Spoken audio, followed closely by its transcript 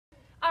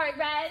All right,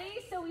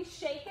 ready? So we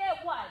shake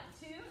it. 1,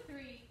 2,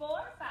 3,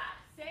 4, 5,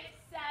 6,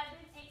 7,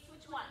 8.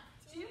 Switch 1,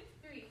 2,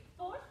 3,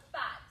 4,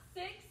 5,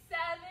 6, 7,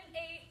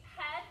 8.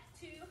 Head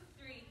 2,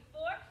 3,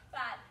 4,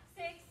 5,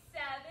 6,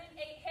 7,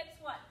 8.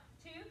 Hips 1,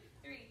 2,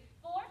 3,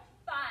 4,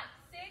 5,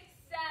 6,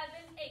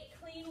 7,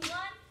 8. Clean 1,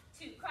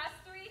 2. Cross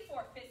 3,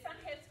 4. Fists on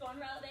hips. Going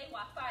releve.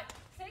 Walk 5,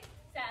 6,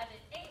 7,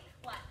 8.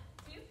 1,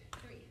 2,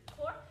 3,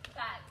 4,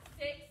 5,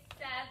 6,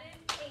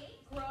 7,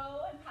 8.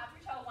 Grow and pop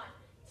your toe. 1,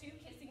 2.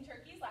 Kissing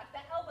turkeys. Lock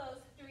the elbows.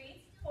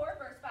 3, 4.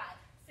 Burst 5,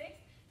 6,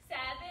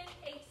 7,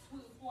 8.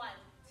 Swoop. 1,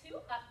 2.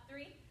 Up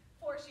 3,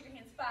 4. Shoot your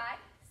hands. 5,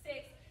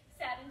 6,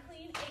 7.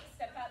 Clean 8.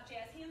 Step out.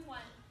 Jazz hands.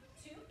 1,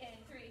 2. In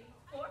 3,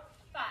 4,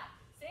 5,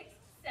 6,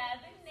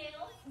 7.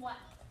 Nails. 1,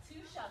 2.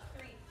 Shove.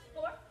 3,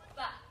 4,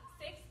 5,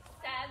 6,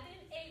 7,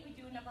 8. We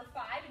do number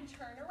 5 and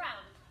turn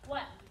around. 1,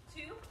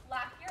 2.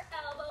 Lock your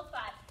elbow. 5,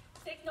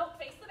 6. Nope.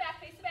 Face the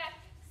back. Face the back.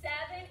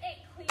 7,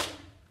 8. Clean.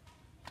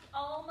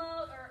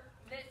 Almost or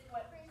this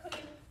what?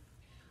 Clean.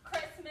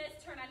 Christmas.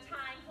 Turn on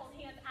time. Hold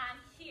hands on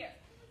here.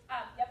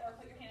 Yep. Or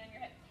put your hand on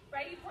your hip.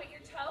 Ready? Point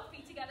your toe.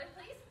 Feet together,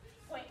 please.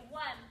 Point 1,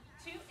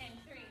 2, and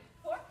 3,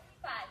 4,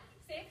 5,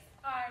 6.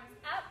 Arms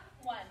up.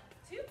 1,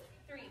 2,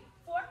 3,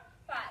 4,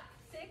 5,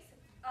 6.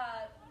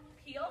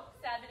 Peel.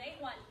 7,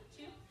 8. 1,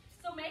 2.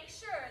 So make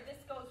sure this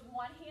goes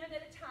one hand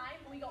at a time.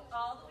 We go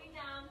all the way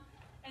down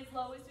as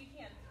low as we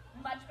can.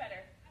 Much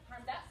better.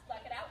 Arms up.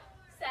 Black it out.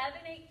 7,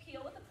 8.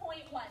 Peel with a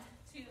point. 1,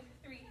 2,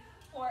 3,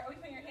 4. Are we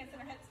putting your hands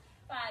on our hips?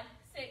 5,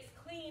 6.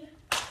 Clean.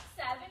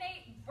 7,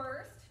 8.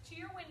 Burst to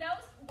your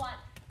windows. 1,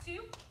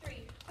 2,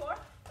 3, 4,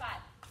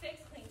 5,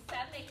 6. Clean.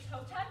 7, 8.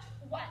 Toe touch.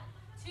 1,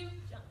 2.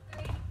 Jump.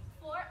 3,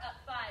 4. Up.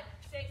 5,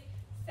 6,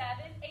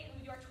 7, 8.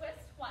 We do our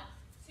twist. 1,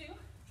 2,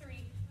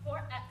 3, 4.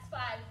 X.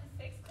 5,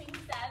 6. Clean.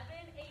 7,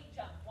 8.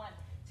 Jump. 1,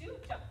 2.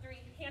 Jump. 3.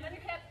 Hand on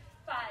your hip.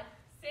 5,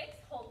 6.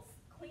 Hold.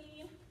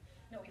 Clean.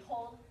 No, we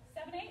hold.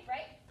 7, 8.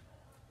 Right?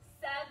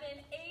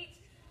 7, 8.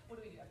 What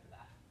do we do after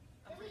that?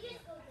 Then we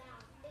just go down.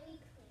 Then we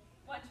clean.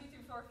 1, 2,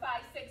 3, 4,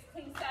 5, 6.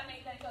 Clean. 7,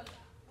 8. Then it goes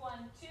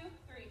 1, 2,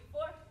 3,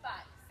 4, 5,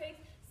 6,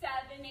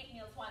 7, 8.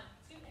 Kneels. 1,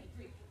 2, and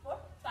 3, 4,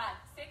 5,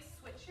 6.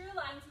 Switch your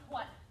lines.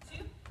 1,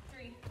 2,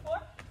 3, 4,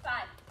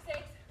 5,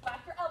 6.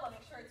 Lock your elbow.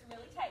 Make sure it's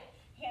really tight.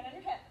 Hand on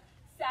your hip.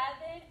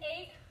 7,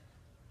 8.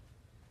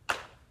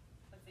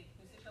 Let's see.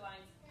 We switch your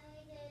lines. Then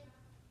we did.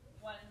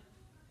 1,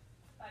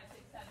 5,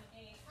 6, 7,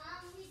 8.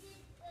 We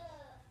did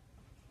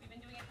We've been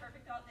doing it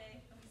perfect all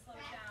day. When we slow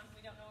it down,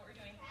 we don't know what we're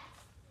doing.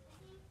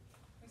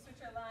 We switch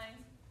our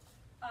lines.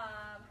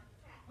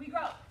 We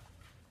grow.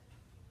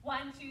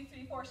 1, 2,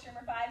 3, 4.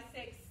 Shimmer. 5,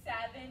 6,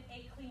 7,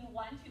 8. Clean.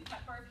 1, 2.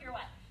 Cut for a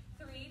pirouette.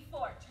 3,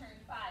 4. Turn.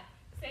 5,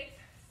 6,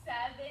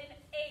 7,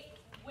 8.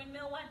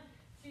 Windmill. 1,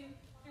 2,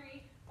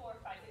 3, 4,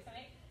 5, 6, 7,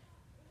 8.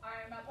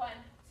 Arm up. 1,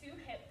 2.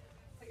 Hip.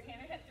 Put your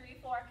hand on your hip. 3,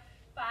 4,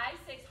 5,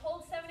 6.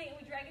 Hold 7, 8. And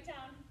we drag it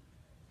down.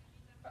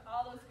 For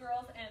all those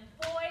girls and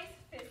boys,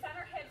 fists on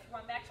our hips,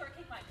 run back to our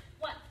kick line.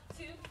 1,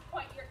 2,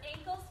 point your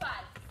ankles. 5,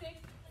 6,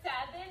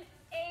 7,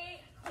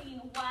 8.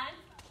 Clean. 1,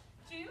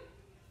 2,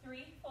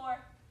 3,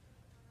 4,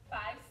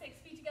 5, 6.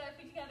 Feet together,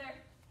 feet together.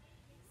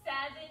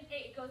 7,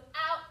 8. Goes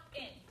out,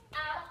 in,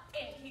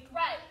 kick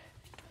right,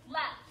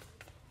 left,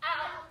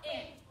 out,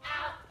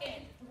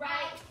 in,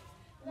 right,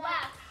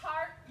 left.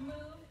 Heart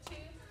move. 2,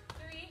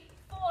 3,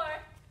 4.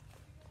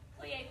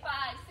 Plie.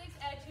 5, 6.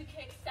 Add 2.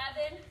 Kick.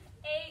 7,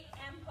 8.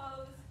 And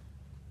pose.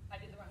 I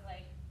did the wrong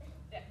leg.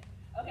 There.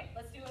 Okay,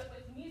 let's do it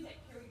with music.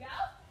 Here we go.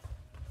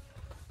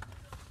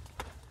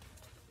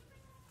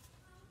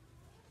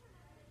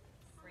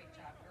 Great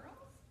job,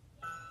 girls.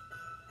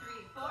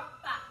 3, 4,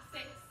 5,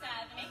 6,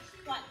 7, 8.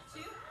 1,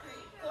 2, 3,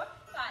 4,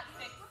 5,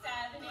 6,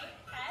 7, 8.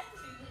 Head.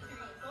 2,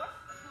 3, 4.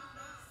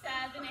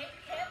 7, 8.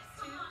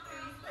 Hips. 2,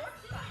 3, 4,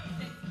 5,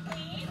 6.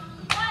 Clean.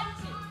 1,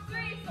 2,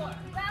 3, 4.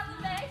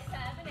 Releve.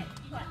 7, 8.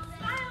 1.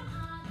 Smile.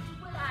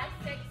 5,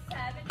 6,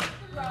 7, 8.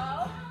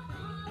 Row.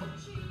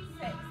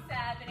 6,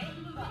 7,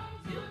 8. 1,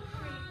 2,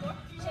 3, 4.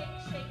 Shake,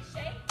 shake,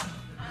 shake.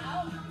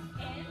 Out,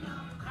 in,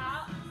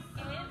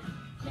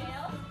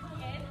 nails,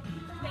 in,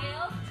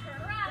 nails. Turn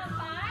around.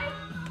 5,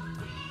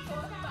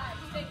 4, 5,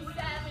 6,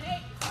 7,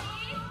 8.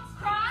 Clean.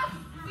 Cross.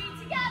 Feet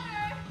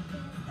together.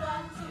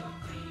 1, 2,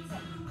 3,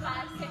 4,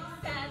 5, 6,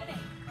 7, 8.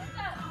 Let's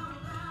go.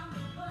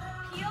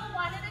 Peel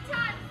one at a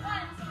time.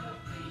 1, 2,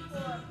 3,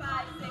 4,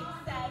 5, 6,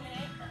 7,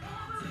 8.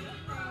 2,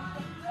 3,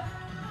 4.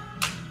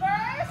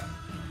 First.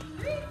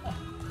 3, 4,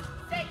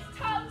 6.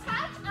 Toe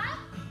touch. Up.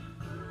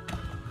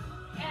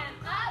 And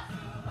up.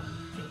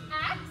 To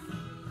X.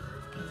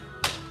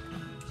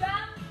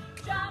 Jump,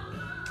 jump,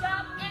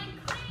 jump, and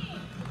clean.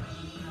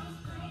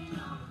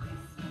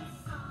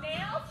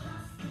 Nails.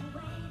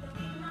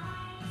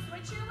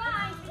 Switch your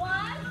lines. 1.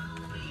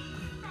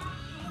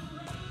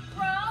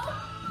 Row.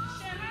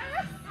 Shimmer.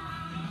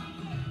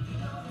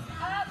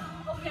 Up.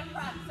 Oh, yeah,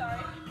 press.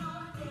 Sorry.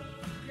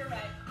 You're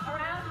right.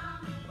 Around.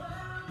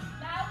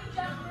 Now we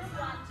jump through.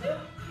 1, 2.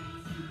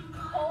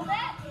 Hold it.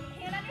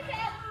 Hand on your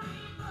hip.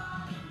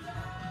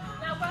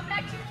 Now run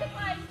back to your kick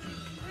line. 2,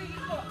 3,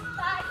 4,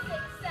 5,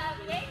 6,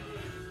 7, 8.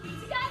 Feet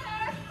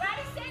together.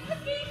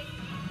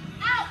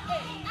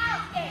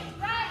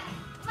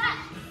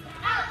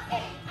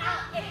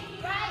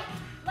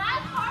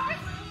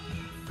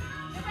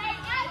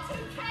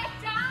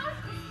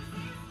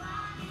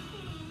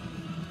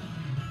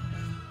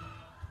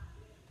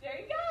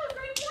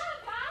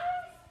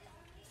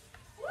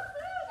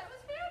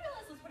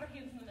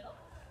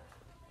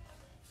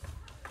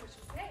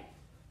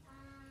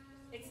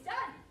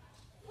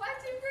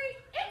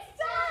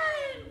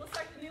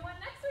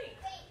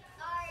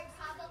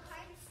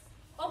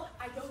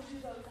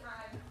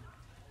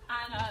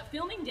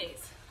 filming days.